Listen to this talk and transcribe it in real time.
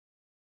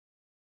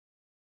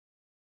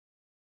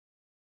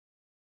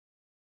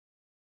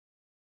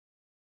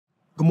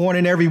Good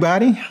morning,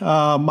 everybody.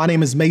 My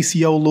name is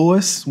Maceo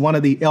Lewis, one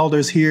of the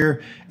elders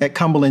here at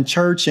Cumberland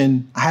Church,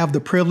 and I have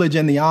the privilege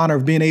and the honor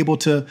of being able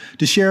to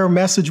share a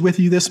message with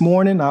you this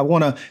morning. I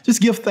want to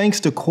just give thanks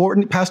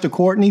to Pastor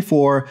Courtney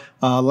for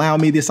allowing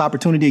me this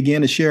opportunity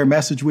again to share a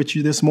message with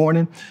you this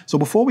morning. So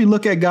before we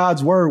look at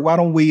God's word, why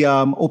don't we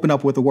open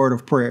up with a word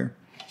of prayer?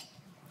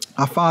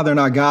 Our Father and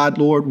our God,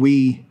 Lord,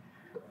 we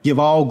give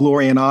all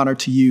glory and honor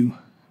to you,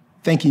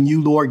 thanking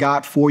you, Lord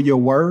God, for your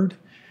word,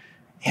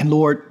 and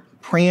Lord,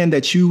 praying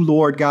that you,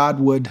 Lord God,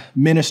 would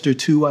minister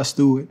to us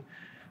through it.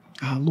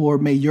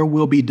 Lord, may your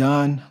will be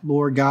done,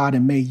 Lord God,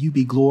 and may you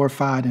be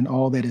glorified in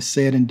all that is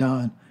said and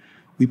done.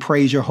 We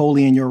praise your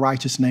holy and your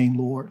righteous name,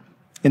 Lord.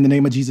 In the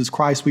name of Jesus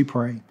Christ, we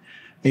pray.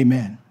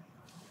 Amen.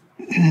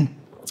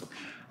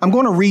 I'm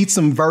going to read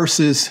some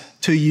verses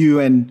to you,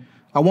 and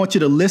I want you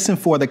to listen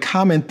for the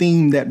common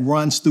theme that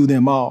runs through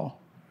them all.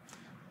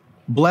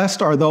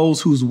 Blessed are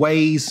those whose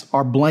ways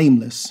are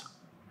blameless,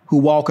 who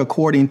walk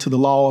according to the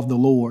law of the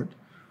Lord.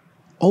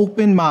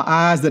 Open my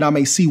eyes that I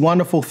may see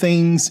wonderful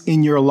things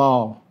in your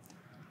law.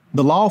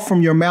 The law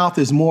from your mouth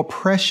is more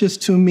precious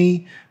to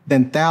me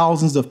than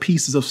thousands of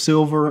pieces of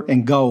silver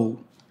and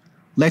gold.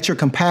 Let your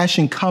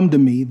compassion come to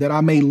me that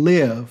I may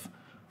live,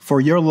 for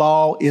your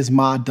law is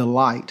my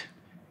delight.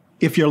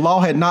 If your law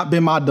had not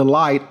been my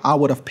delight, I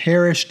would have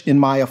perished in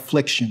my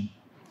affliction.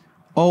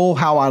 Oh,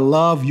 how I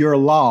love your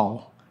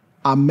law.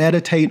 I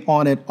meditate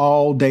on it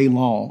all day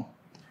long.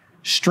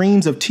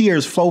 Streams of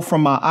tears flow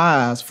from my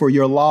eyes, for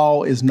your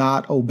law is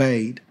not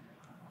obeyed.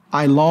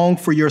 I long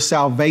for your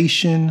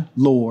salvation,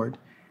 Lord,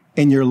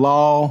 and your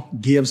law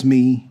gives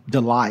me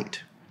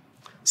delight.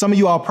 Some of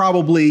you all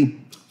probably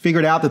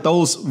figured out that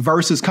those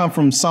verses come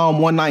from Psalm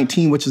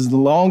 119, which is the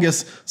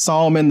longest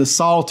psalm in the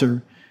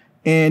Psalter.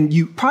 And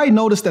you probably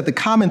noticed that the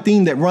common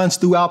theme that runs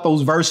throughout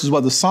those verses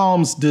was the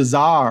psalm's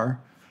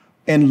desire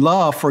and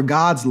love for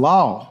God's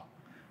law.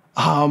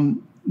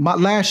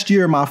 Last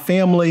year, my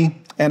family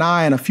and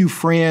I and a few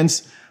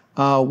friends,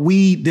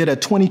 we did a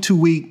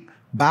 22-week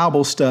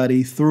Bible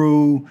study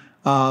through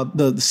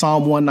the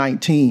Psalm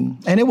 119.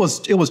 And it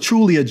was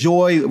truly a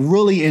joy.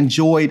 Really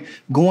enjoyed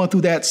going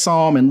through that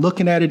psalm and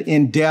looking at it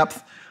in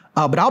depth.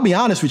 But I'll be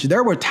honest with you,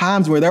 there were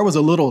times where there was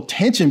a little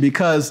tension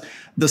because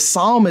the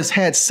psalmist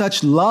had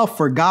such love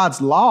for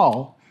God's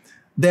law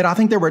that I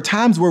think there were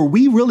times where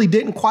we really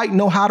didn't quite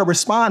know how to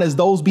respond as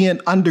those being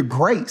under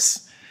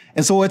grace.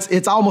 And so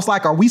it's almost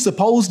like, are we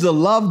supposed to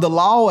love the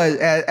law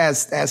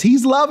as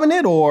he's loving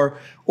it, or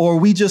are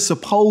we just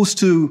supposed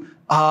to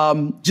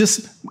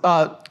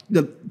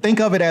think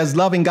of it as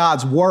loving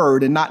God's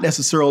word and not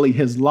necessarily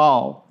his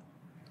law?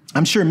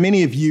 I'm sure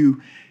many of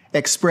you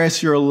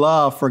express your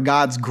love for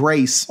God's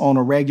grace on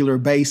a regular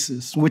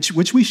basis,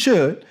 which we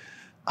should.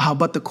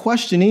 But the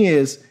question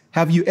is,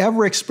 have you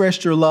ever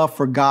expressed your love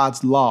for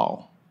God's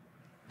law?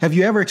 Have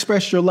you ever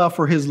expressed your love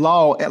for his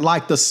law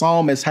like the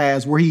psalmist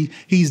has, where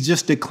he's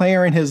just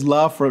declaring his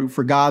love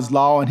for God's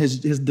law and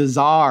his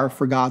desire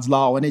for God's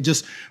law? And it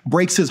just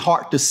breaks his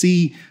heart to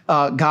see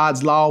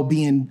God's law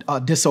being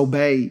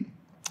disobeyed.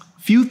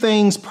 Few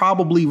things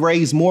probably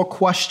raise more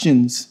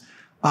questions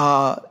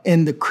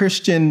in the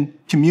Christian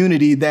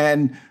community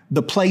than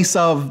the place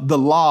of the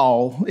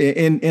law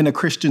in a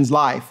Christian's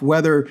life,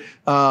 whether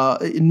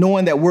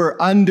knowing that we're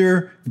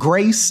under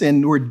grace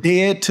and we're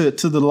dead to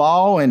the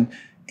law.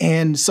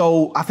 And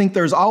so I think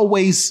there's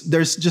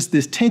just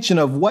this tension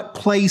of what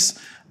place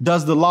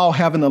does the law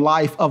have in the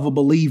life of a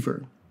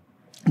believer?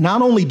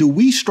 Not only do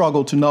we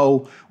struggle to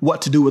know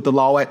what to do with the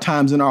law at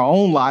times in our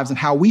own lives and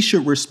how we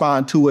should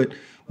respond to it,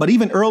 but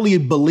even early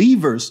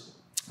believers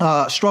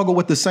struggle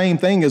with the same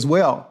thing as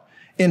well.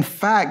 In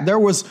fact, there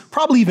was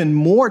probably even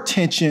more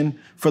tension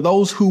for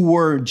those who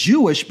were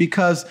Jewish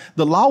because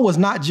the law was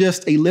not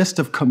just a list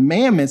of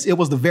commandments. It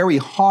was the very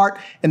heart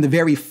and the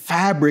very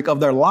fabric of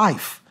their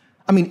life.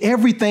 I mean,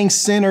 everything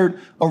centered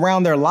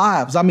around their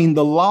lives. I mean,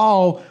 the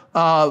law,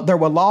 there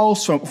were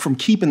laws from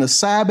keeping the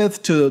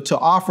Sabbath to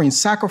offering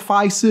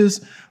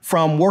sacrifices,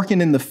 from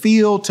working in the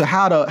field to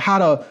how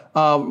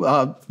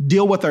to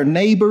deal with their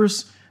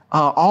neighbors.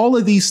 All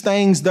of these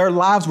things, their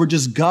lives were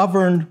just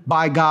governed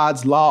by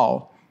God's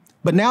law.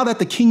 But now that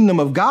the kingdom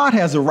of God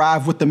has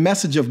arrived with the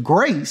message of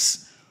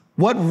grace,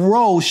 what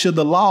role should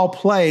the law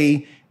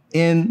play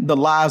in the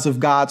lives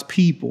of God's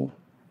people?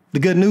 The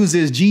good news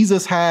is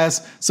Jesus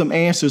has some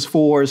answers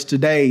for us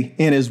today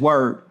in his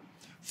word.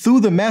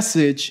 Through the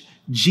message,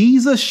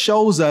 Jesus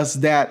shows us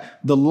that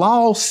the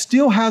law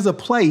still has a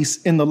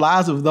place in the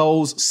lives of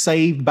those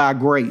saved by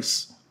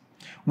grace.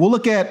 We'll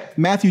look at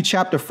Matthew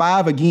chapter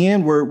 5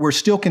 again. We're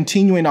still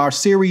continuing our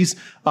series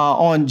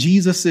on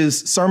Jesus's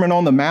Sermon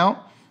on the Mount,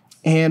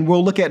 and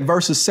we'll look at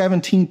verses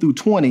 17 through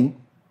 20.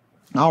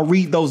 I'll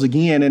read those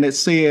again, and it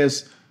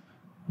says,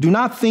 "Do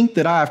not think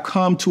that I have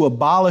come to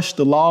abolish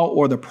the law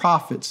or the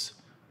prophets.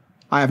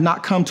 I have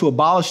not come to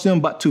abolish them,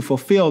 but to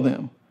fulfill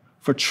them.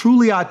 For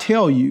truly I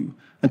tell you,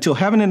 until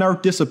heaven and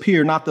earth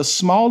disappear, not the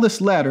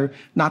smallest letter,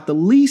 not the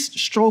least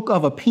stroke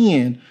of a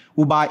pen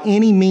will by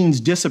any means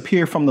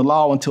disappear from the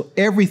law until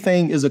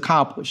everything is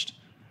accomplished.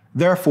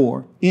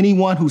 Therefore,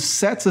 anyone who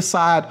sets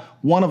aside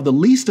one of the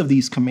least of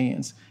these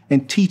commands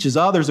and teaches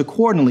others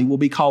accordingly will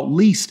be called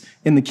least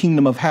in the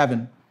kingdom of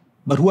heaven.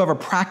 But whoever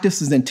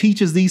practices and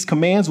teaches these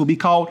commands will be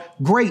called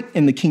great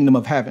in the kingdom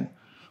of heaven.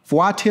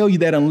 For I tell you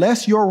that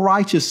unless your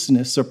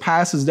righteousness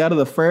surpasses that of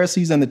the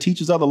Pharisees and the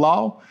teachers of the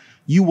law,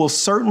 you will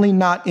certainly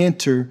not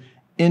enter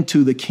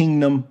into the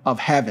kingdom of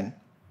heaven.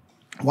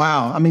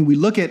 Wow. I mean, we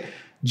look at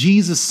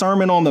Jesus'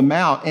 Sermon on the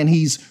Mount, and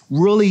he's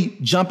really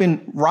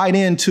jumping right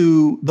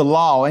into the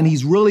law, and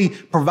he's really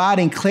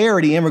providing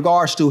clarity in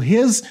regards to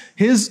his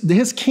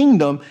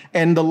kingdom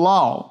and the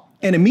law.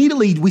 And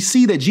immediately we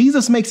see that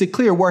Jesus makes it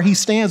clear where he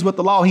stands with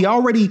the law. He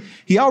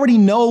already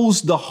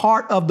knows the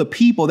heart of the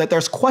people, that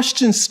there's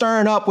questions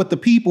stirring up with the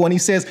people. And he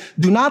says,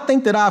 do not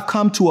think that I've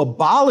come to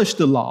abolish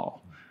the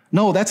law.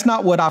 No, that's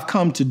not what I've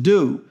come to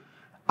do.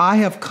 I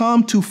have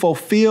come to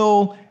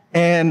fulfill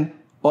and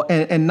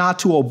not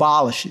to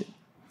abolish it.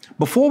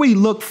 Before we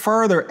look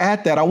further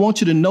at that, I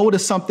want you to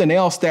notice something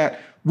else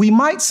that we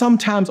might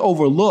sometimes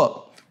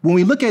overlook. When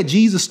we look at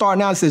Jesus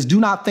starting out, it says, do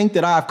not think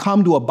that I have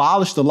come to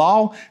abolish the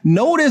law.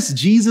 Notice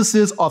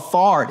Jesus's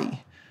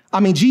authority. I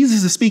mean,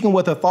 Jesus is speaking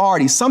with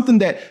authority, something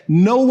that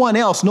no one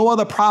else, no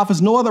other prophets,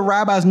 no other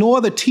rabbis, no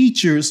other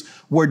teachers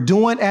were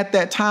doing at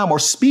that time or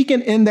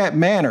speaking in that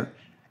manner.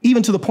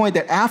 Even to the point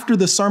that after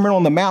the Sermon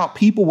on the Mount,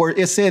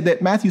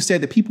 Matthew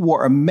said that people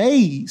were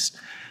amazed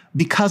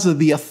because of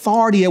the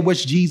authority at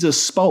which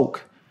Jesus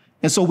spoke.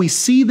 And so we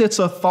see this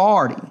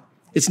authority.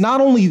 It's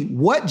not only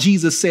what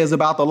Jesus says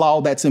about the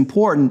law that's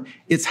important,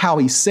 it's how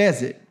he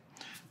says it.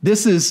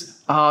 This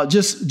is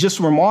just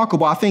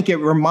remarkable. I think it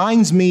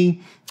reminds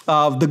me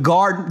of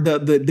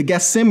the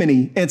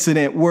Gethsemane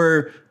incident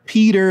where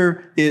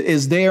Peter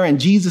is there and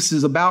Jesus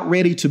is about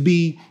ready to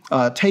be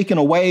taken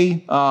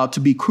away to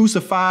be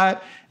crucified.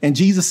 And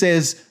Jesus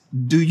says,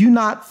 do you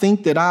not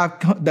think that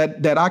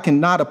I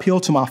cannot appeal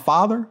to my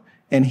Father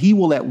and he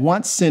will at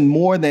once send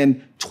more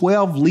than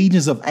 12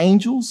 legions of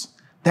angels?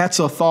 That's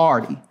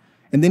authority.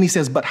 And then he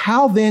says, but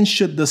how then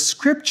should the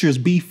scriptures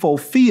be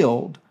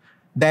fulfilled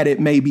that it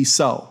may be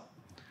so?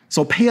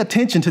 So pay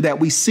attention to that.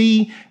 We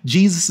see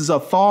Jesus'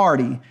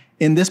 authority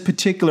in this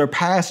particular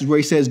passage where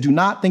he says, do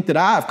not think that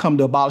I have come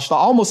to abolish the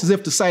law, almost as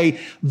if to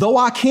say, though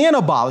I can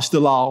abolish the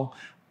law,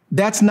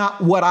 that's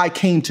not what I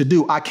came to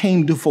do. I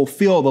came to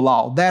fulfill the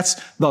law. That's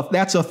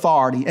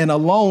authority. And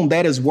alone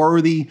that is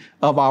worthy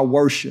of our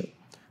worship.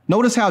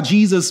 Notice how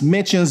Jesus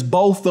mentions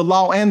both the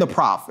law and the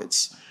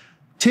prophets.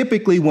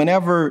 Typically,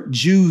 whenever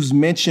Jews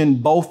mention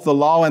both the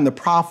law and the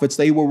prophets,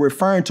 they were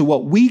referring to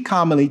what we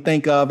commonly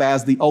think of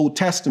as the Old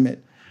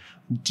Testament.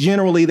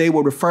 Generally, they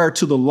would refer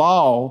to the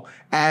law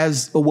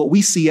as what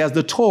we see as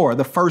the Torah,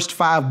 the first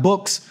 5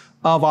 books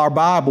of our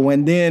Bible,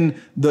 and then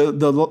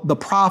the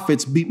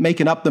prophets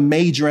making up the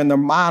major and the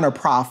minor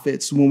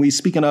prophets. When we're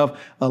speaking of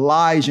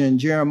Elijah and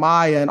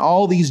Jeremiah and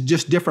all these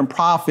just different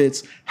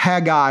prophets,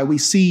 Haggai, we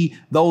see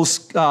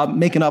those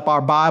making up our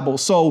Bible.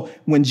 So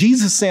when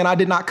Jesus is saying, I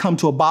did not come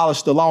to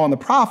abolish the law and the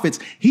prophets,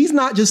 he's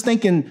not just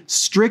thinking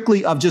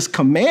strictly of just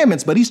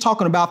commandments, but he's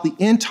talking about the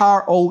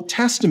entire Old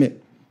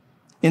Testament.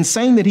 In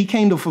saying that he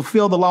came to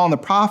fulfill the law and the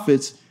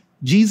prophets,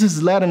 Jesus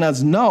is letting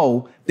us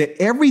know that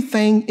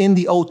everything in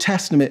the Old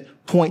Testament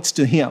points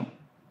to him.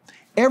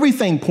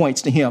 Everything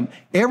points to him.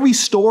 Every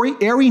story,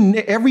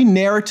 every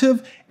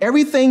narrative,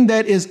 everything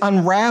that is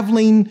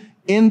unraveling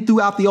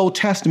throughout the Old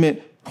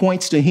Testament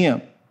points to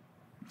him.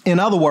 In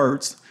other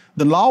words,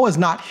 the law is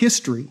not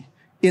history,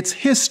 it's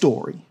his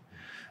story.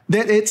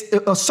 That it's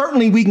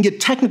certainly we can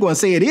get technical and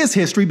say it is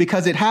history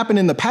because it happened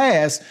in the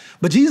past,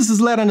 but Jesus is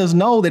letting us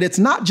know that it's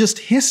not just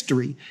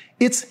history,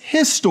 it's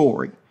his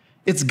story.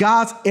 It's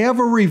God's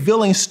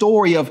ever-revealing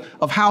story of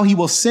how he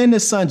will send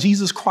his son,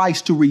 Jesus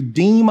Christ, to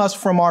redeem us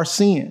from our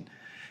sin.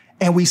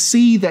 And we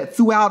see that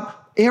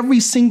throughout every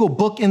single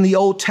book in the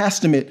Old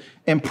Testament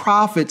and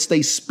prophets,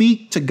 they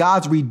speak to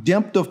God's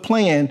redemptive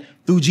plan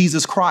through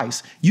Jesus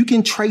Christ. You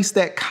can trace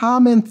that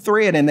common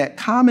thread and that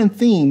common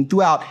theme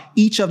throughout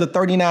each of the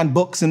 39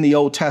 books in the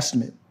Old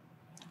Testament.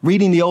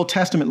 Reading the Old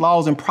Testament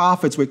laws and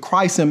prophets with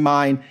Christ in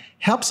mind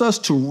helps us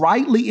to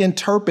rightly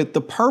interpret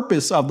the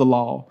purpose of the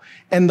law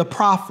and the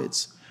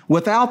prophets.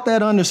 Without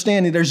that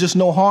understanding, there's just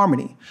no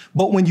harmony.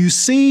 But when you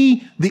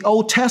see the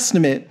Old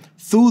Testament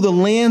through the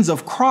lens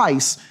of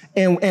Christ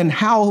and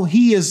how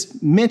he is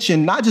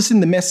mentioned, not just in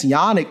the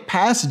messianic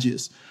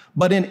passages,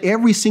 but in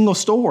every single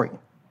story,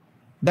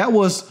 that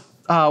was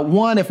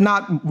one, if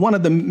not one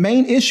of the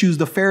main issues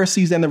the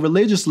Pharisees and the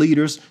religious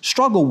leaders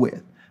struggled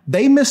with.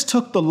 They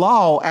mistook the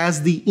law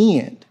as the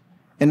end.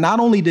 And not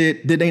only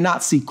did they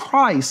not see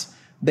Christ,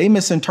 they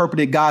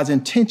misinterpreted God's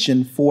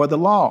intention for the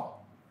law.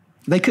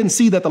 They couldn't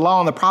see that the law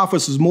and the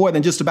prophets was more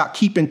than just about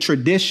keeping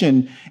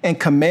tradition and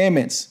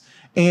commandments,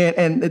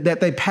 and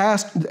that they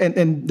passed,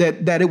 and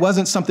that it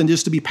wasn't something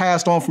just to be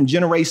passed on from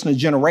generation to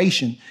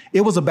generation.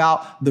 It was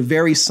about the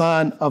very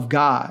Son of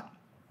God.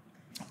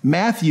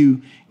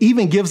 Matthew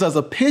even gives us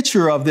a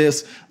picture of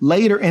this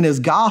later in his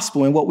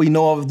gospel and what we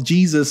know of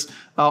Jesus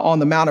on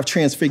the Mount of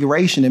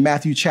Transfiguration in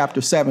Matthew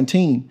chapter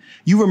 17.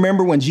 You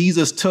remember when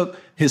Jesus took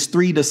his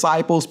 3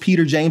 disciples,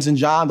 Peter, James, and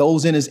John,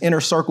 those in his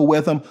inner circle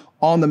with him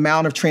on the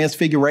Mount of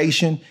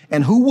Transfiguration,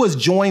 and who was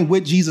joined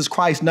with Jesus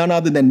Christ, none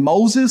other than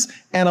Moses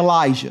and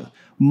Elijah.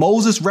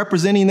 Moses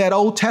representing that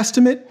Old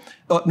Testament,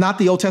 not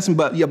the Old Testament,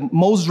 but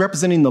Moses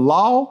representing the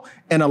law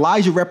and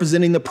Elijah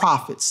representing the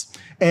prophets.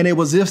 And it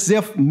was as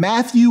if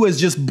Matthew is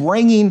just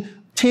bringing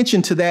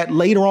attention to that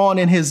later on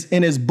in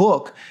his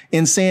book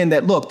in saying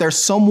that, look, there's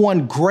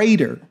someone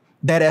greater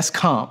that has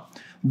come.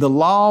 The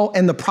law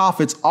and the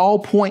prophets all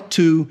point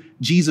to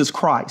Jesus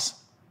Christ.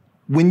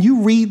 When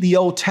you read the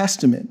Old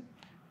Testament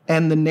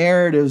and the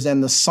narratives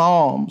and the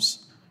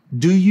Psalms,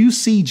 do you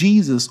see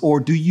Jesus or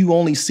do you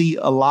only see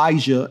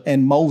Elijah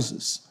and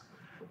Moses?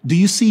 Do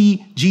you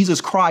see Jesus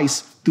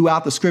Christ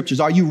throughout the scriptures?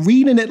 Are you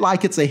reading it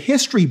like it's a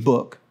history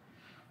book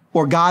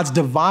or God's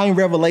divine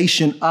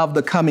revelation of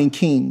the coming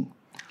king?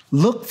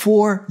 Look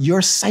for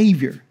your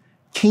Savior.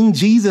 King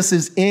Jesus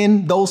is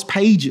in those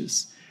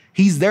pages.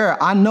 He's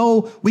there. I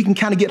know we can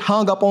kind of get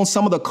hung up on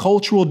some of the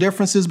cultural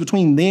differences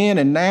between then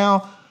and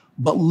now,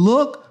 but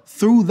look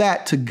through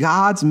that to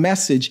God's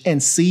message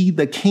and see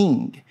the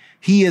King.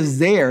 He is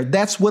there.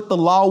 That's what the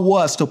law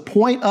was, to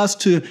point us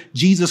to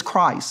Jesus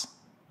Christ.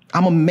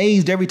 I'm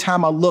amazed every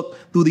time I look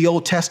through the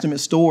Old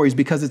Testament stories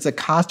because it's a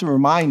constant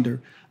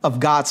reminder of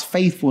God's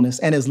faithfulness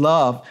and his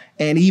love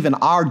and even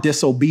our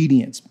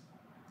disobedience.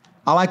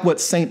 I like what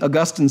St.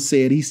 Augustine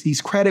said.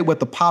 He's credited with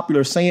the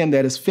popular saying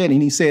that is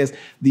fitting. He says,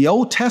 the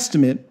Old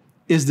Testament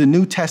is the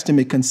New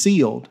Testament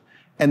concealed,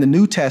 and the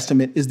New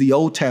Testament is the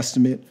Old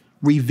Testament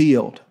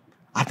revealed.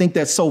 I think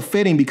that's so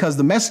fitting because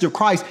the message of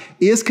Christ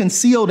is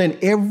concealed in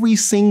every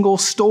single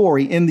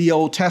story in the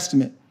Old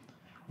Testament.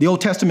 The Old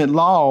Testament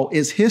law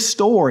is his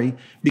story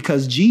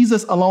because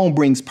Jesus alone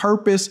brings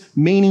purpose,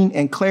 meaning,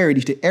 and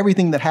clarity to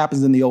everything that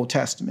happens in the Old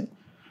Testament.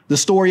 The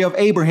story of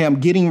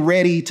Abraham getting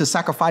ready to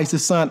sacrifice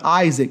his son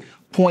Isaac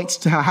points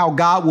to how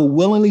God will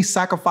willingly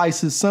sacrifice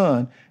his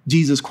son,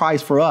 Jesus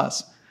Christ, for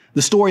us.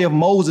 The story of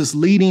Moses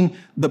leading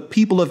the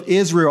people of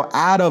Israel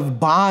out of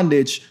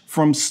bondage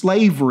from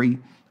slavery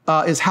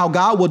is how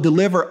God will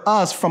deliver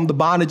us from the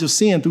bondage of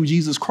sin through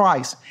Jesus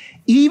Christ.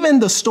 Even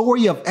the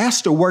story of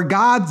Esther, where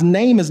God's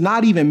name is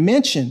not even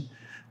mentioned,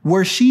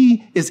 where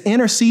she is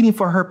interceding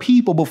for her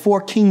people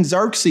before King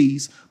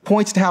Xerxes,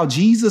 points to how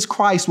Jesus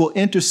Christ will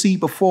intercede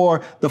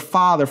before the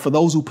Father for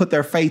those who put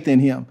their faith in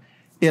him.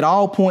 It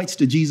all points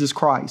to Jesus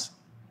Christ.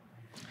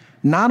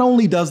 Not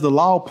only does the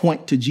law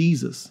point to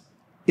Jesus,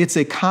 it's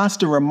a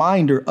constant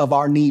reminder of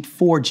our need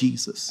for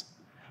Jesus.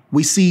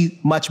 We see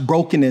much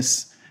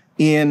brokenness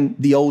in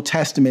the Old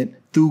Testament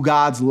through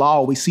God's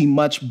law. We see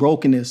much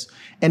brokenness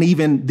and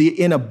even the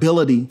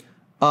inability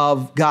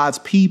of God's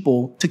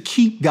people to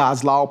keep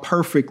God's law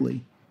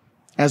perfectly.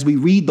 As we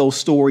read those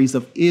stories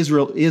of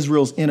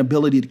Israel's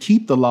inability to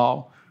keep the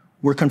law,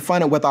 we're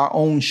confronted with our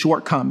own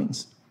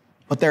shortcomings.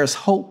 But there's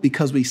hope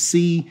because we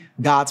see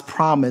God's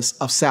promise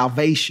of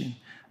salvation.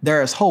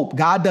 There is hope.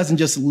 God doesn't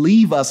just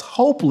leave us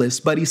hopeless,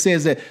 but he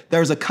says that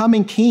there's a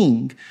coming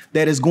king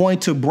that is going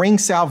to bring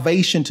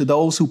salvation to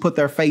those who put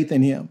their faith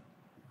in him.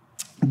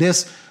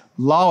 This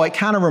law, it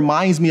kind of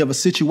reminds me of a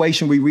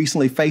situation we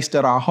recently faced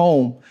at our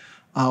home.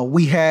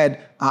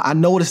 I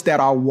noticed that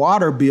our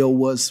water bill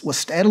was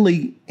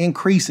steadily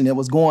increasing. It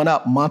was going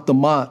up month to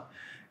month.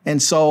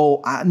 And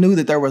so I knew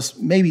that there was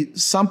maybe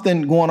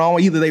something going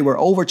on. Either they were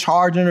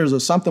overcharging us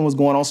or something was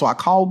going on. So I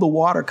called the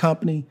water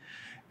company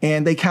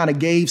and they kind of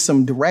gave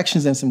some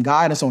directions and some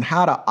guidance on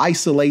how to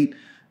isolate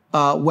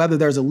whether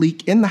there's a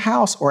leak in the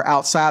house or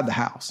outside the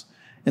house.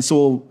 And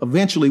so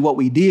eventually what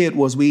we did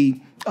was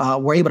we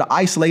were able to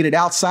isolate it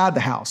outside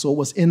the house. So it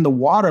was in the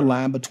water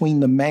line between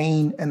the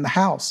main and the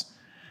house.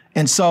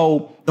 And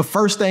so the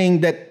first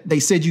thing that they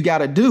said you got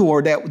to do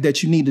or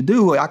that you need to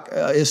do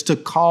is to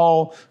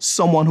call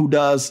someone who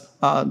does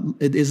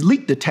is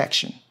leak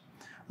detection.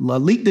 A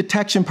leak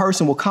detection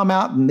person will come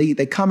out and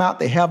they come out,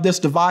 they have this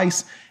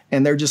device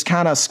and they're just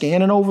kind of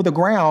scanning over the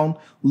ground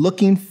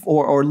looking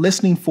for or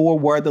listening for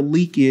where the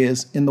leak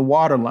is in the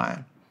water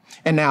line.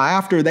 And now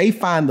after they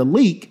find the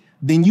leak,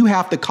 then you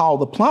have to call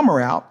the plumber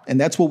out. And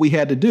that's what we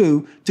had to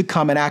do to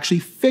come and actually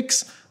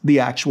fix the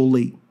actual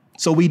leak.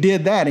 So we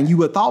did that, and you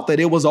would have thought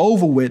that it was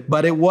over with,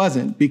 but it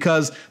wasn't,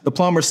 because the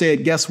plumber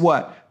said, guess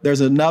what?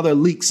 There's another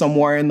leak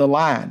somewhere in the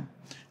line.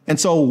 And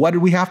so what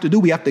did we have to do?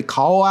 We have to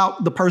call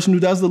out the person who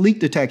does the leak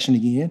detection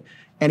again,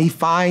 and he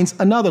finds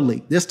another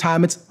leak. This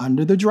time it's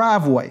under the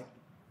driveway.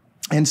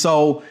 And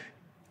so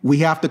we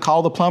have to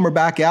call the plumber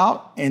back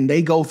out, and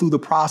they go through the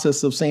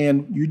process of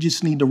saying, you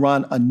just need to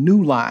run a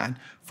new line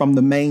from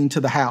the main to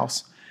the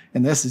house.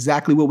 And that's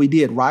exactly what we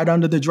did, right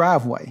under the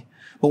driveway.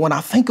 But when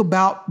I think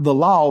about the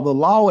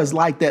law is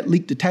like that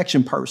leak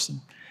detection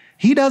person.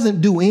 He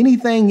doesn't do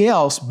anything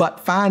else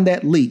but find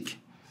that leak.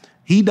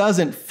 He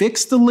doesn't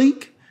fix the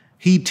leak.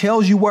 He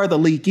tells you where the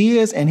leak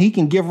is, and he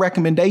can give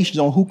recommendations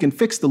on who can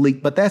fix the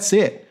leak, but that's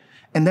it.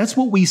 And that's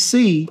what we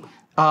see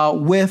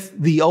with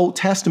the Old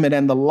Testament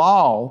and the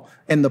law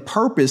and the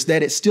purpose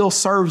that it still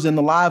serves in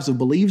the lives of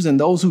believers and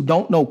those who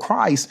don't know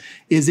Christ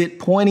is it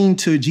pointing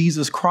to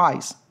Jesus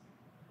Christ.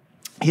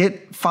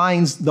 It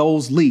finds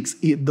those leaks.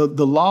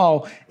 The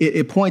law,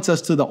 it points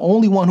us to the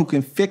only one who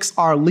can fix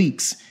our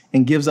leaks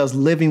and gives us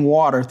living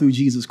water through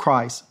Jesus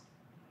Christ.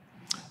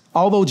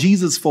 Although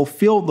Jesus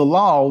fulfilled the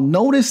law,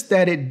 notice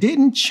that it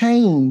didn't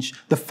change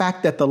the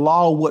fact that the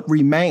law would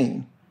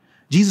remain.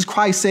 Jesus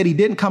Christ said he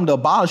didn't come to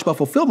abolish but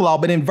fulfill the law.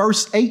 But in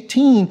verse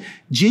 18,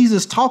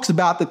 Jesus talks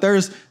about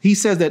that he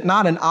says that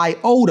not an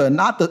iota,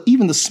 not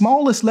even the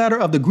smallest letter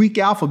of the Greek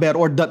alphabet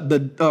or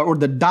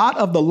the dot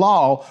of the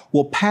law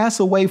will pass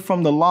away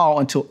from the law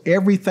until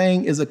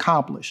everything is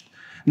accomplished.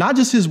 Not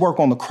just his work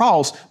on the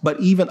cross, but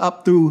even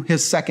up through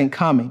his second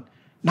coming.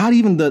 Not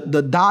even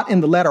the dot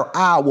in the letter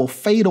I will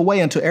fade away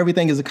until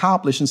everything is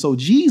accomplished. And so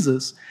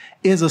Jesus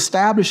is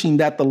establishing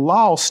that the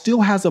law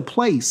still has a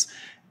place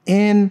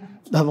in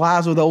the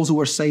lives of those who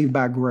are saved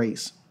by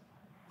grace.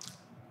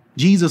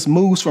 Jesus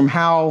moves from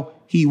how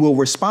he will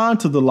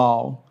respond to the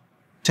law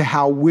to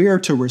how we're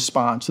to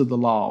respond to the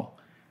law.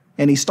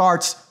 And he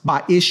starts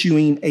by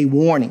issuing a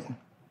warning.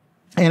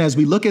 And as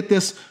we look at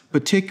this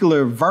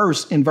particular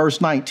verse in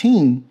verse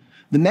 19,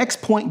 the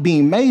next point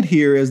being made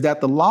here is that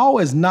the law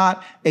is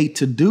not a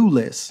to-do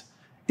list.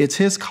 It's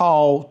his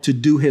call to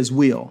do his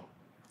will.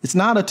 It's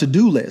not a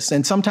to-do list.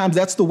 And sometimes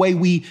that's the way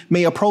we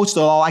may approach the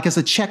law, like it's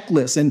a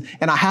checklist and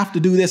I have to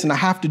do this and I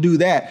have to do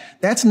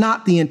that. That's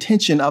not the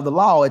intention of the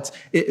law.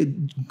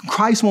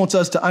 Christ wants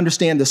us to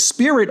understand the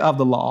spirit of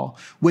the law,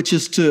 which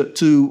is to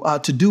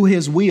do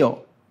his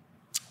will.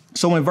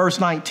 So in verse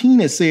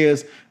 19, it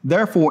says,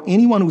 therefore,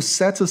 anyone who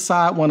sets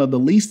aside one of the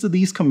least of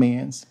these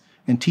commands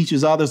and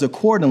teaches others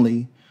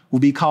accordingly will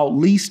be called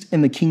least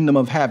in the kingdom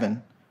of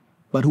heaven.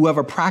 But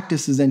whoever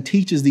practices and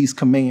teaches these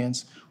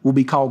commands will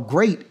be called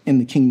great in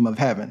the kingdom of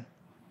heaven.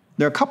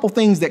 There are a couple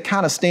things that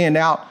kind of stand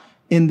out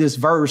in this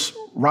verse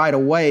right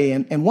away.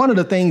 And one of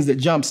the things that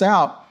jumps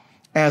out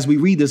as we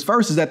read this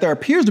verse is that there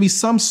appears to be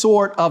some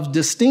sort of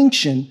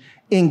distinction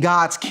in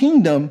God's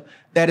kingdom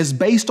that is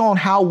based on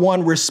how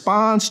one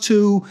responds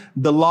to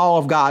the law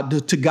of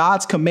God, to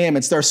God's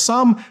commandments. There's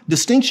some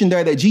distinction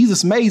there that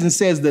Jesus makes and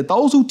says that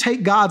those who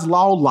take God's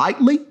law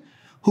lightly,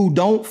 who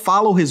don't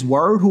follow his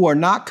word, who are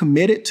not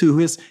committed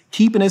to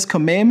keeping his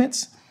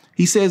commandments,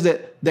 he says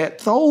that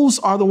those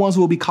are the ones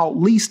who will be called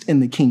least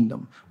in the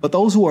kingdom. But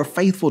those who are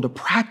faithful to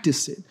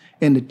practice it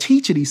and to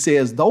teach it, he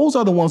says, those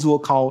are the ones who are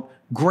called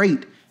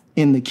great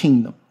in the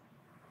kingdom.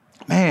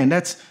 Man,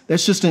 that's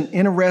just an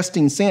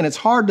interesting saying. It's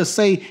hard to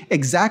say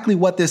exactly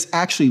what this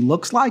actually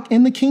looks like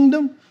in the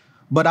kingdom,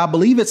 but I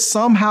believe it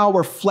somehow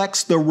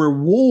reflects the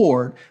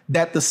reward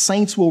that the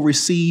saints will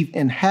receive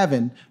in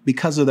heaven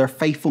because of their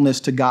faithfulness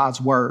to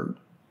God's word.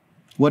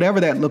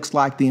 Whatever that looks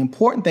like, the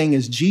important thing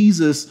is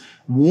Jesus'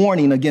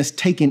 warning against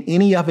taking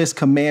any of his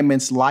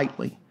commandments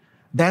lightly.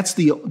 That's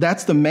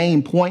the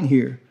main point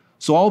here.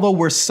 So although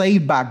we're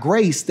saved by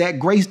grace, that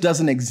grace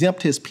doesn't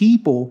exempt his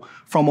people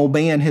from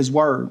obeying his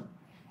word.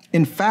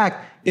 In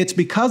fact, it's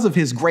because of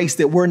his grace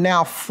that we're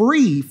now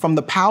free from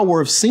the power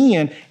of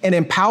sin and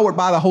empowered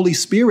by the Holy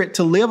Spirit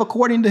to live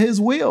according to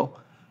his will.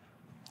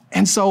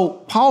 And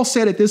so Paul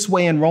said it this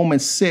way in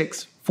Romans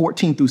 6,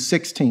 14 through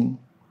 16.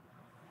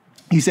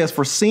 He says,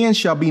 for sin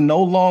shall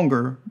no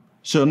longer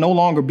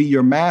be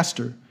your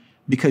master,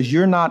 because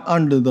you're not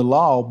under the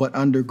law, but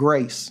under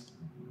grace.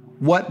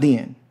 What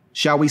then?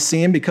 Shall we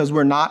sin because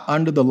we're not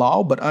under the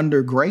law, but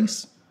under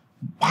grace?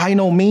 By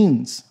no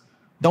means.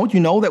 Don't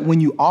you know that when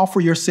you offer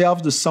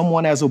yourselves to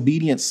someone as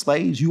obedient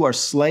slaves, you are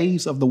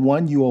slaves of the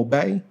one you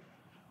obey?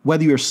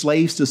 Whether you're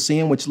slaves to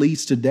sin, which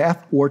leads to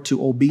death, or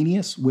to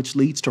obedience, which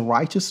leads to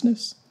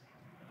righteousness?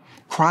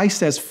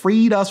 Christ has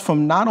freed us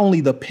from not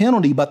only the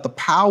penalty, but the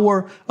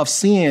power of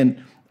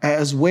sin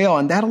as well.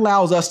 And that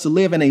allows us to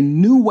live in a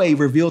new way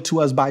revealed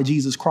to us by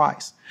Jesus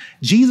Christ.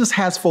 Jesus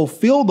has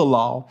fulfilled the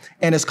law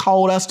and has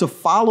called us to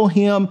follow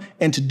him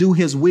and to do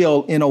his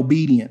will in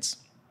obedience.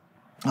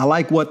 I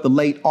like what the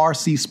late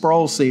R.C.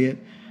 Sproul said.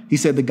 He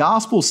said, the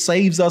gospel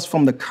saves us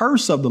from the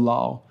curse of the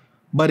law,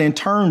 but in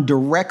turn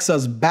directs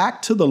us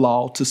back to the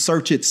law to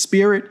search its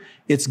spirit,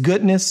 its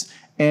goodness,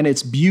 and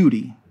its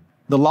beauty.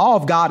 The law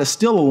of God is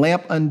still a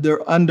lamp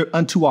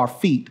unto our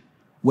feet.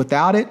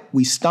 Without it,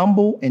 we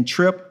stumble and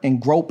trip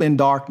and grope in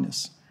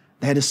darkness.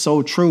 That is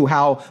so true,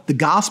 how the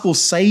gospel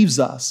saves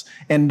us.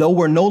 And though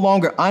we're no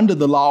longer under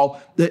the law,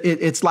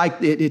 it's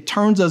like it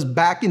turns us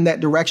back in that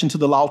direction to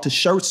the law to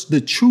search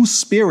the true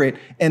spirit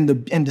and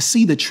to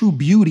see the true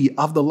beauty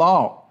of the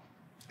law.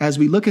 As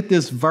we look at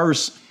this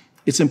verse,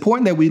 it's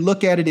important that we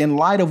look at it in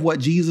light of what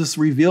Jesus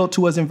revealed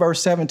to us in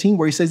verse 17,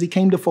 where he says he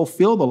came to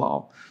fulfill the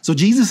law. So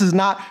Jesus is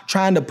not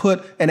trying to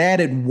put an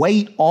added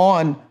weight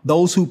on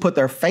those who put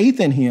their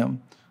faith in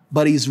him,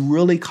 but he's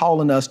really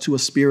calling us to a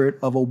spirit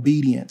of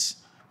obedience.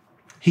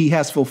 He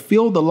has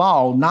fulfilled the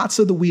law, not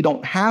so that we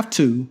don't have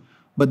to,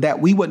 but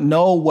that we would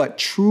know what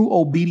true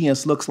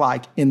obedience looks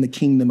like in the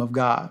kingdom of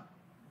God.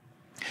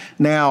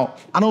 Now,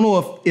 I don't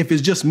know if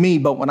it's just me,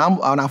 but when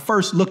I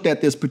first looked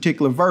at this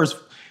particular verse,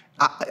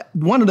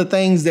 one of the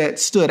things that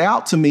stood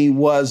out to me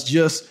was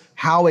just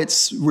how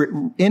it's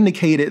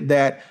indicated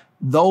that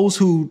those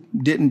who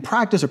didn't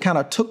practice or kind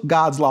of took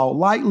God's law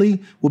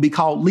lightly will be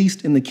called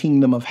least in the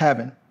kingdom of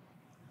heaven.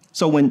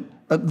 So when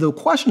the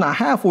question I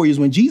have for you is,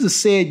 when Jesus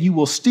said you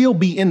will still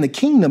be in the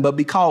kingdom but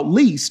be called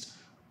least,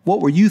 what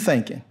were you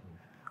thinking?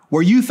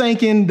 Were you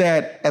thinking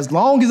that as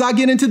long as I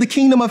get into the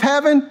kingdom of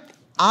heaven,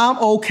 I'm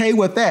okay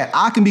with that?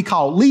 I can be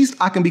called least,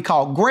 I can be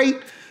called great.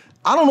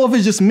 I don't know if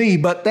it's just me,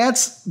 but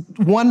that's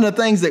one of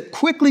the things that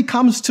quickly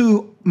comes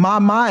to my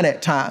mind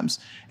at times.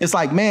 It's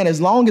like, man, as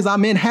long as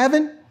I'm in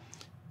heaven,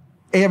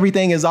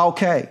 everything is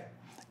okay.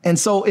 And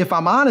so if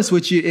I'm honest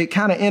with you, it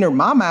kind of entered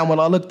my mind when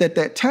I looked at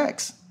that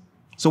text.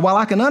 So while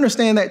I can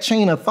understand that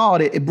chain of thought,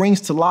 it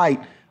brings to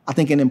light, I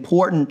think, an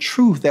important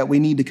truth that we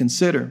need to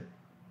consider.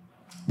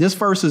 This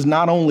verse is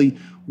not only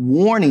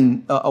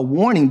a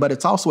warning, but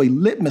it's also a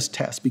litmus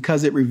test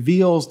because it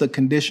reveals the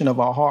condition of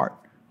our heart.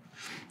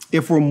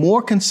 If we're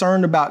more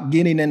concerned about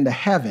getting into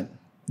heaven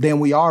than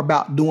we are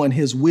about doing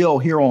his will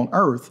here on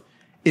earth,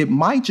 it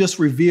might just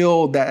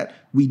reveal that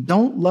we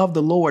don't love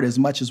the Lord as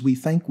much as we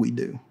think we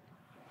do.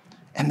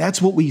 And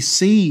that's what we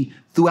see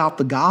throughout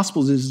the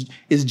Gospels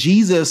is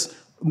Jesus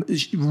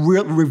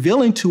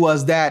revealing to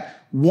us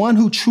that one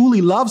who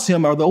truly loves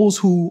him are those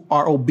who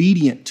are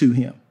obedient to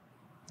him.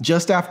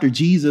 Just after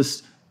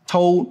Jesus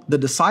told the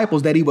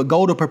disciples that he would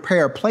go to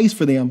prepare a place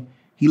for them,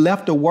 he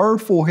left a word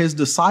for his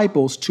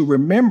disciples to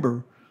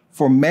remember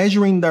for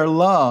measuring their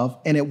love.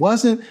 And it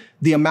wasn't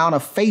the amount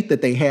of faith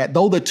that they had,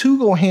 though the two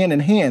go hand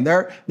in hand.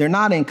 They're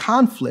not in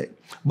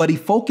conflict, but he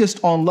focused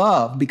on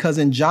love because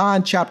in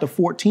John chapter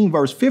 14,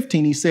 verse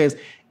 15, he says,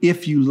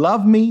 if you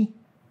love me,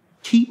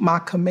 keep my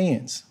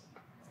commands.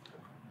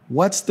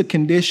 What's the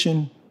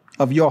condition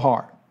of your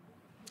heart?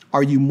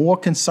 Are you more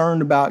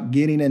concerned about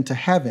getting into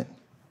heaven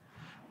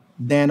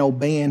than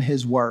obeying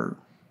his word?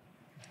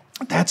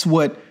 That's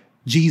what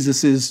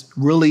Jesus is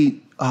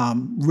really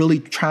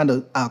trying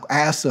to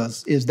ask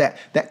us, is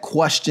that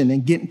question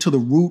and getting to the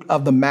root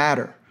of the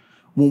matter.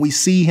 When we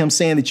see him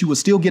saying that you will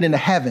still get into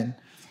heaven,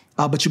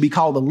 but you'll be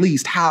called the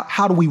least,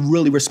 how do we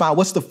really respond?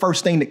 What's the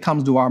first thing that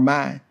comes to our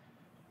mind?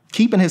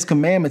 Keeping his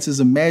commandments is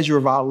a measure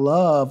of our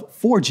love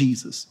for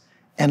Jesus,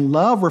 and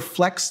love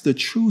reflects the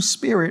true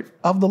spirit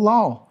of the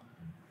law.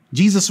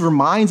 Jesus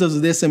reminds us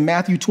of this in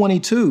Matthew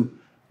 22,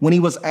 when he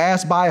was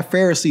asked by a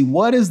Pharisee,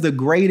 what is the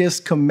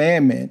greatest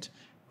commandment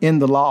in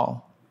the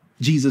law?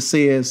 Jesus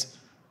says,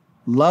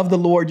 love the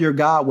Lord your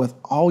God with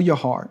all your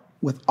heart,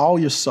 with all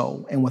your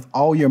soul, and with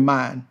all your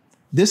mind.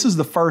 This is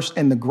the first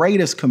and the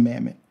greatest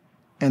commandment.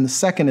 And the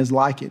second is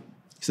like it.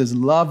 He says,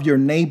 love your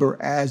neighbor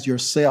as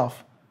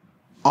yourself.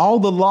 All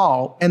the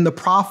law and the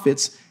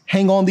prophets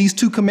hang on these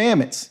two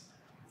commandments.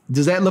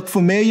 Does that look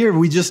familiar?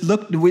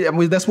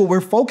 That's what we're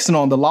focusing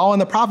on. The law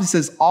and the prophets.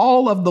 Says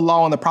all of the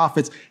law and the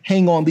prophets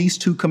hang on these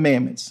two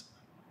commandments.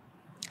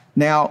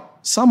 Now,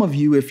 some of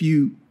you, if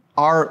you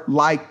are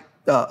like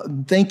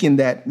thinking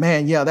that,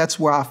 man, yeah, that's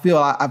where I feel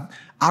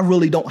I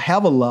really don't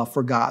have a love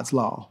for God's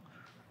law.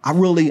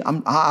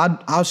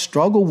 I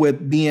struggle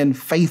with being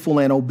faithful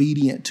and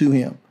obedient to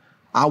him.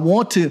 I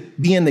want to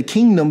be in the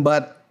kingdom,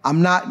 but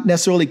I'm not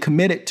necessarily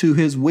committed to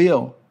his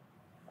will.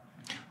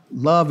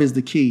 Love is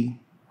the key.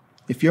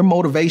 If your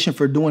motivation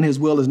for doing his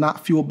will is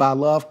not fueled by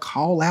love,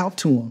 call out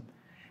to him.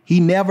 He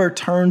never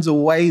turns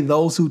away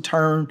those who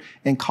turn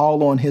and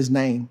call on his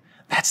name.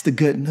 That's the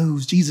good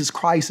news. Jesus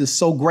Christ is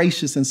so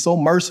gracious and so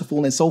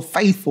merciful and so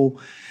faithful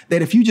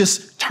that if you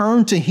just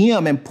turn to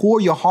him and pour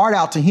your heart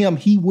out to him,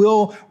 he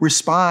will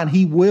respond.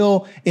 He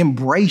will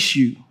embrace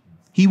you.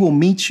 He will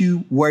meet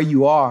you where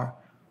you are.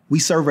 We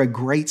serve a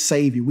great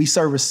Savior. We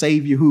serve a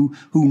Savior who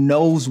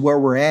knows where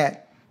we're at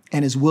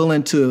and is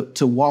willing to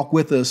walk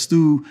with us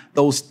through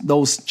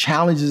those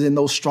challenges and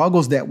those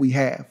struggles that we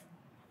have.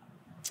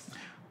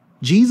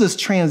 Jesus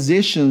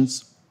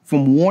transitions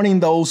from warning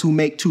those who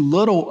make too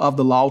little of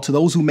the law to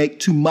those who make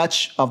too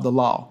much of the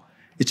law.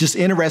 It's just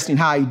interesting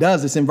how he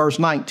does this. In verse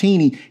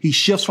 19, he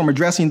shifts from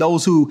addressing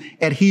those who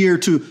adhere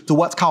to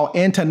what's called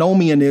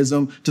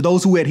antinomianism to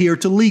those who adhere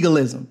to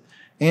legalism.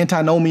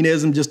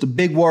 Antinomianism, just a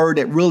big word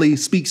that really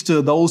speaks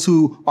to those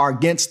who are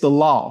against the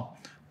law.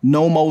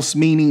 Nomos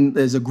meaning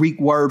is a Greek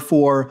word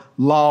for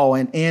law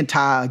and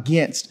anti,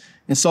 against.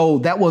 And so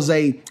that was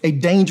a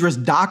dangerous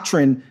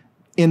doctrine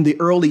in the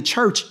early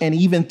church and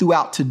even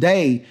throughout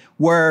today,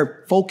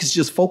 where folks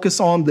just focus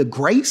on the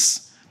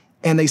grace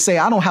and they say,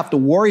 I don't have to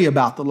worry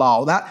about the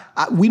law.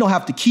 We don't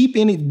have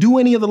to do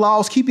any of the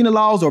laws, keep any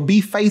laws, or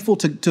be faithful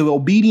to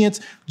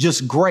obedience,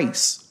 just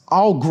grace,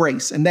 all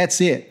grace, and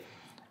that's it.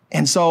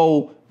 And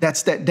so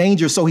that's that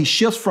danger. So he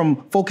shifts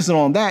from focusing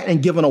on that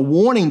and giving a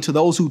warning to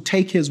those who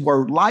take his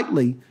word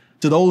lightly,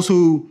 to those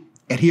who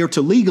adhere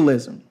to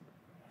legalism.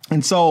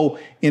 And so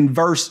in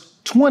verse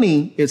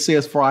 20, it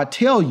says, for I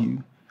tell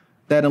you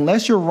that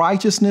unless your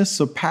righteousness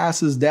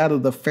surpasses that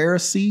of the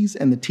Pharisees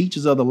and the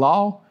teachers of the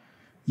law,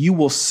 you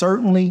will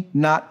certainly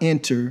not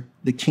enter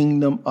the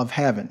kingdom of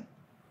heaven.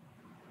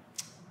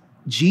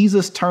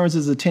 Jesus turns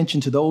his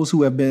attention to those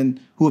who have been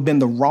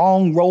the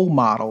wrong role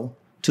model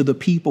to the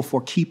people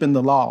for keeping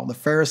the law, the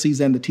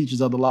Pharisees and the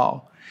teachers of the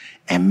law.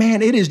 And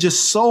man, it is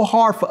just so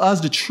hard for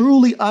us to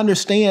truly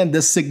understand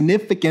the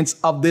significance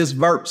of this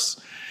verse.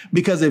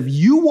 Because if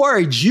you were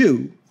a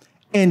Jew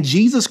and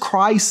Jesus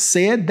Christ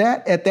said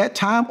that at that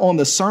time on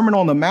the Sermon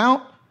on the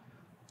Mount,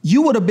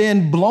 you would have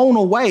been blown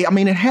away. I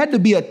mean, it had to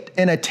be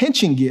an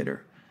attention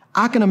getter.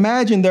 I can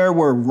imagine there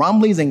were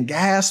rumblings and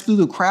gasps through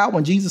the crowd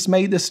when Jesus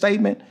made this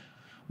statement.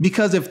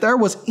 Because if there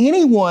was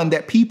anyone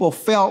that people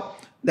felt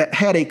that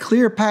had a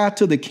clear path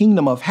to the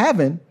kingdom of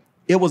heaven,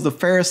 it was the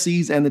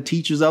Pharisees and the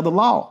teachers of the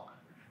law.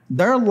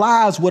 Their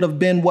lives would have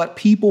been what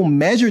people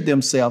measured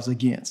themselves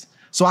against.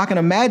 So I can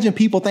imagine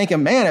people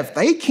thinking, man,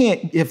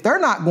 if they're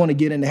not going to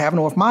get into heaven,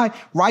 or if my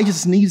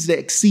righteousness needs to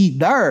exceed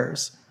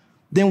theirs,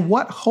 then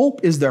what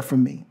hope is there for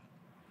me?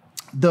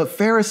 The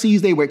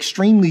Pharisees, they were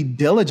extremely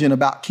diligent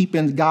about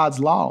keeping God's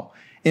law.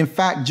 In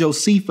fact,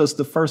 Josephus,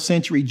 the first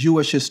century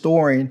Jewish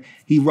historian,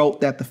 he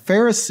wrote that the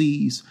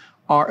Pharisees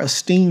are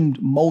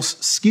esteemed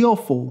most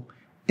skillful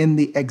in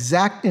the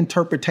exact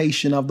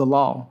interpretation of the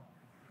law.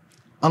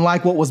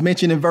 Unlike what was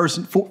mentioned in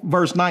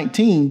verse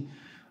 19,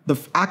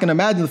 I can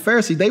imagine the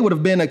Pharisees, they wouldn't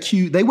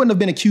have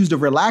been accused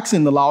of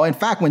relaxing the law. In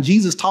fact, when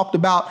Jesus talked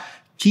about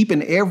keeping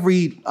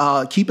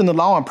the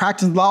law and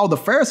practicing the law, the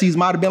Pharisees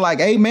might have been like,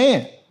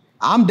 amen,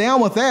 I'm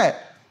down with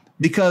that,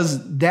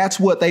 because that's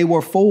what they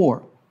were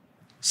for.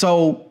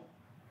 So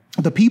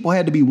the people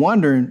had to be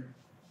wondering,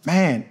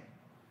 man,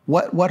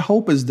 what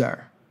hope is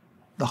there?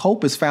 The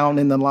hope is found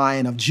in the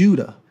Lion of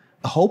Judah.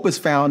 The hope is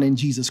found in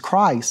Jesus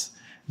Christ.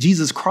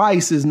 Jesus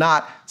Christ is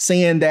not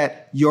saying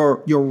that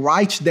your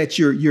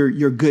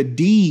good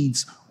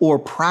deeds or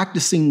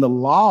practicing the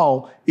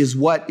law is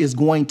what is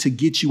going to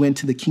get you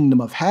into the kingdom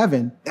of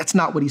heaven. That's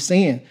not what he's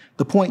saying.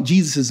 The point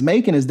Jesus is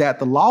making is that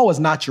the law is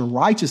not your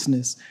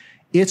righteousness.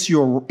 It's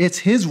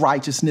his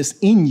righteousness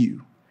in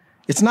you.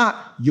 It's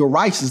not your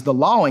righteousness, the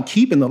law and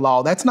keeping the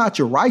law. That's not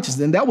your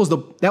righteousness. And that was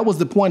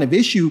the point of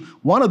issue.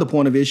 One of the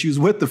point of issues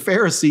with the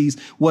Pharisees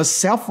was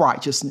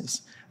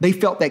self-righteousness. They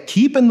felt that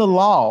keeping the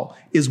law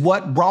is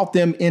what brought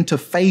them into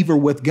favor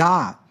with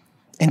God.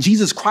 And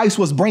Jesus Christ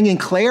was bringing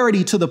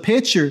clarity to the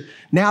picture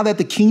now that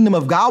the kingdom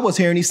of God was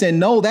here. And he said,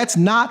 no, that's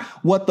not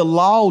what the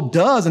law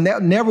does. And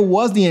that never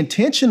was the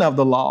intention of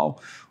the law,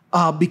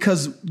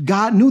 because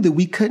God knew that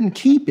we couldn't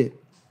keep it.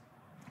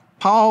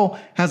 Paul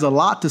has a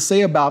lot to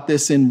say about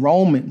this in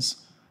Romans.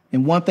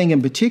 And one thing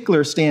in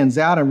particular stands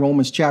out in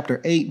Romans chapter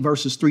 8,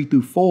 verses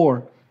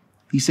 3-4.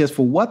 He says,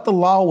 for what the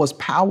law was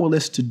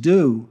powerless to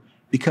do,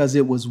 because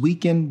it was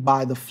weakened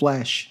by the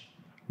flesh,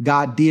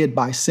 God did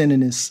by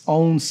sending his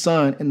own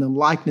son in the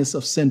likeness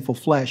of sinful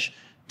flesh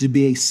to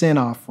be a sin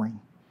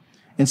offering.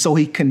 And so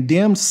he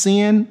condemned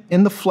sin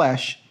in the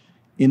flesh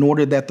in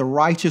order that the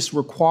righteous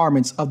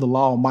requirements of the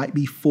law might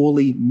be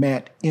fully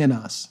met in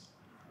us,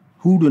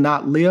 who do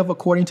not live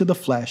according to the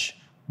flesh,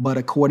 but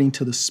according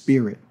to the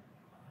Spirit.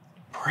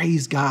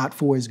 Praise God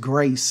for his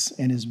grace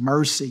and his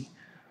mercy.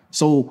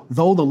 So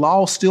though the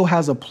law still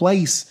has a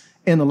place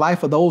in the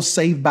life of those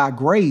saved by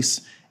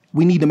grace,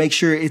 we need to make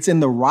sure it's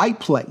in the right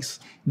place,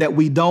 that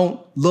we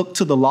don't look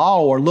to the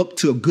law or look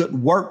to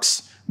good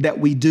works that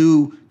we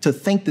do to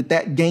think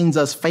that gains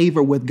us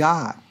favor with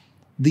God.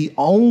 The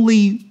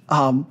only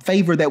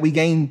favor that we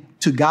gain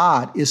to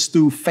God is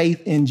through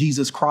faith in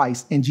Jesus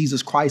Christ and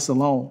Jesus Christ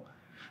alone.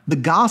 The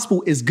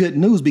gospel is good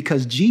news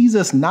because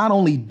Jesus not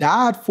only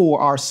died for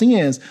our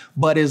sins,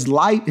 but his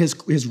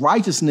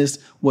righteousness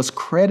was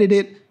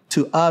credited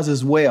to us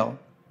as well.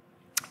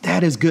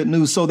 That is good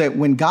news, so that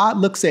when God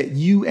looks at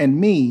you and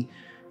me,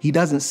 he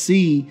doesn't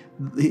see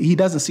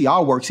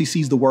our works. He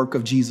sees the work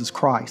of Jesus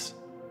Christ.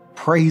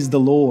 Praise the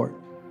Lord.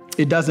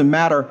 It doesn't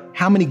matter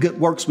how many good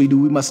works we do.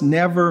 We must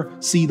never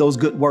see those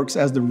good works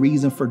as the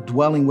reason for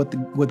dwelling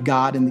with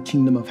God in the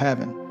kingdom of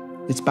heaven.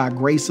 It's by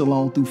grace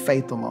alone, through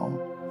faith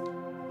alone.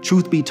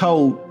 Truth be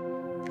told,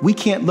 we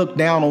can't look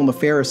down on the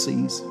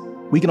Pharisees.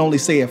 We can only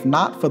say, if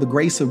not for the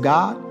grace of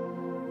God,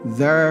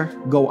 there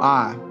go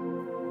I.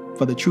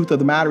 For the truth of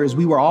the matter is,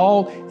 we were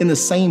all in the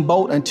same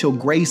boat until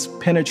grace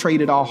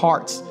penetrated our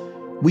hearts.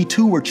 We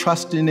too were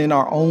trusting in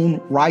our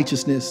own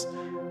righteousness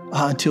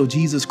until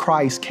Jesus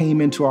Christ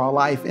came into our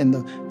life and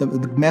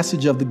the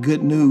message of the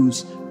good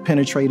news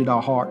penetrated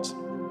our hearts.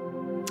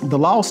 The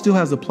law still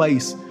has a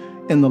place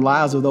in the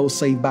lives of those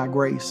saved by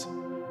grace.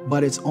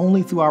 But it's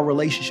only through our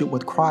relationship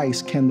with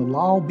Christ can the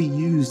law be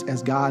used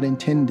as God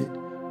intended.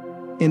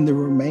 In the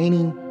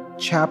remaining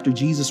chapter,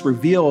 Jesus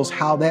reveals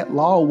how that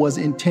law was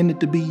intended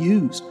to be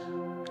used.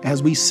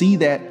 As we see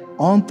that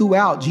on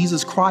throughout,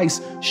 Jesus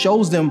Christ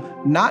shows them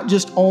not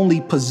just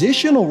only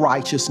positional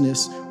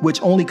righteousness,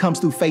 which only comes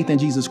through faith in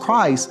Jesus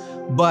Christ,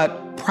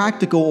 but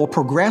practical or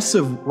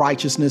progressive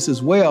righteousness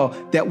as well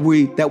that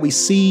we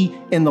see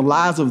in the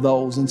lives of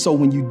those. And so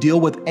when you deal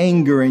with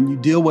anger and you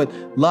deal with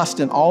lust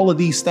and all of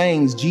these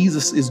things,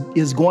 Jesus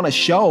is going to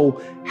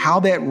show how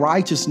that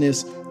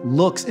righteousness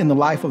looks in the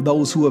life of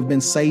those who have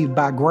been saved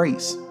by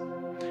grace.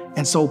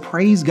 And so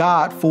praise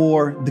God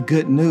for the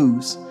good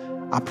news.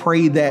 I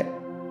pray that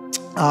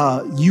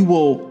you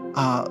will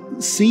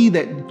see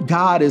that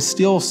God is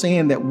still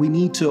saying that we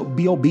need to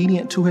be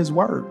obedient to his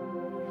word.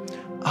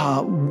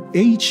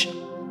 Each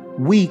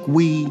week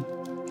we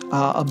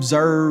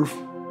observe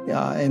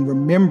and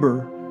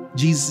remember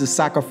Jesus'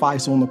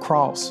 sacrifice on the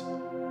cross.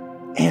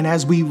 And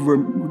as we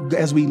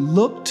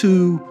look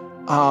to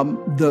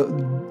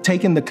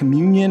taking the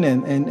communion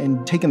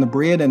and taking the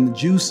bread and the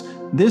juice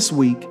this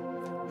week,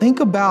 think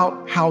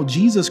about how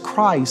Jesus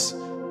Christ's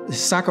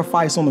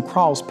sacrifice on the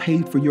cross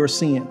paid for your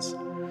sins.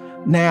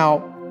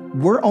 Now,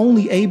 we're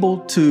only able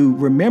to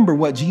remember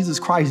what Jesus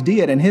Christ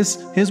did, and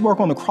his work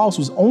on the cross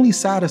was only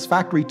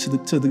satisfactory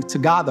to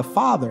God the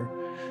Father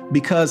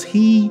because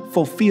he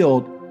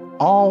fulfilled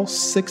all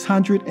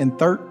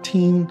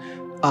 613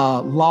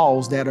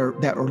 laws that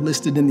are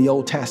listed in the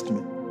Old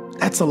Testament.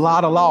 That's a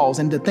lot of laws.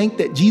 And to think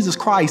that Jesus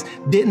Christ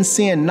didn't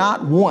sin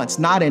not once,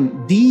 not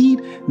in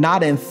deed,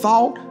 not in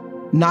thought,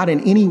 not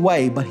in any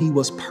way, but he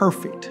was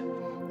perfect.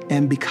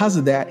 And because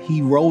of that,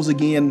 he rose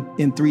again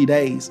in 3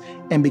 days.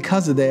 And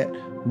because of that,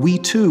 we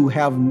too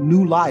have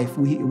new life.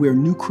 We're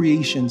new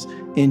creations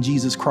in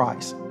Jesus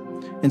Christ.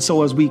 And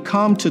so as we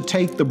come to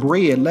take the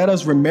bread, let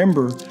us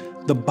remember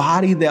the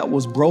body that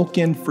was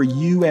broken for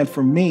you and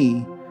for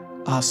me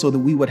so that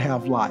we would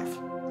have life.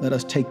 Let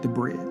us take the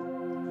bread.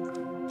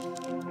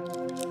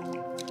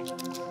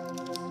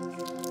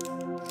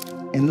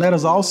 And let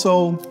us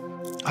also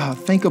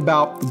think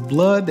about the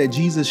blood that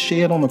Jesus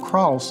shed on the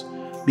cross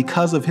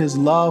because of his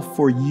love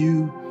for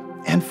you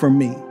and for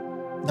me.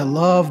 The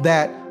love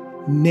that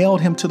nailed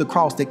him to the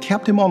cross, that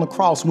kept him on the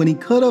cross when he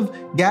could have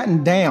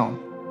gotten down.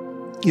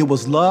 It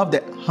was love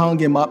that hung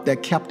him up,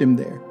 that kept him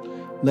there.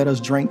 Let us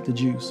drink the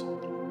juice.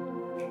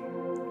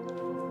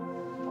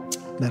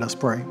 Let us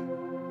pray.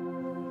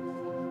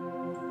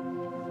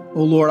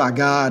 O Lord our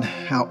God,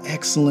 how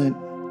excellent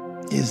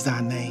is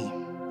thy name.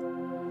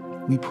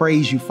 We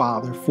praise you,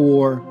 Father,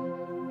 for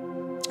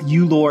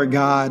you, Lord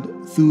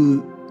God,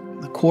 through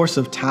the course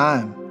of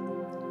time,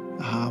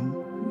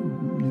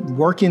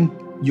 working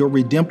your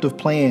redemptive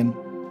plan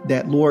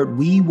that, Lord,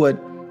 we would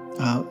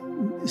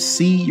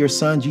see your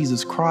Son,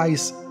 Jesus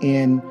Christ,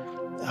 and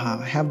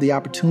have the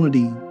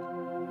opportunity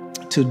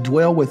to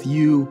dwell with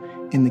you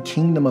in the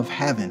kingdom of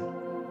heaven.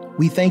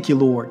 We thank you,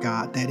 Lord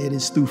God, that it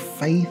is through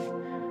faith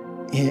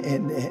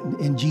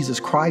in Jesus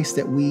Christ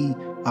that we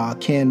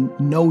can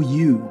know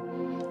you.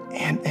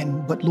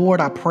 But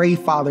Lord, I pray,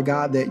 Father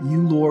God, that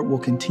you, Lord, will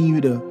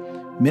continue to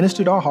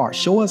minister to our hearts.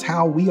 Show us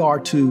how we are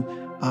to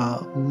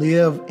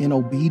live in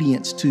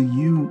obedience to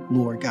you,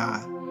 Lord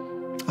God,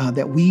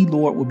 that we,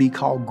 Lord, will be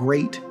called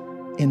great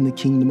in the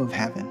kingdom of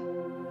heaven.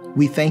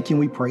 We thank you and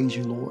we praise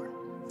you, Lord.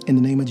 In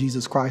the name of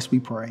Jesus Christ, we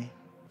pray.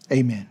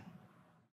 Amen.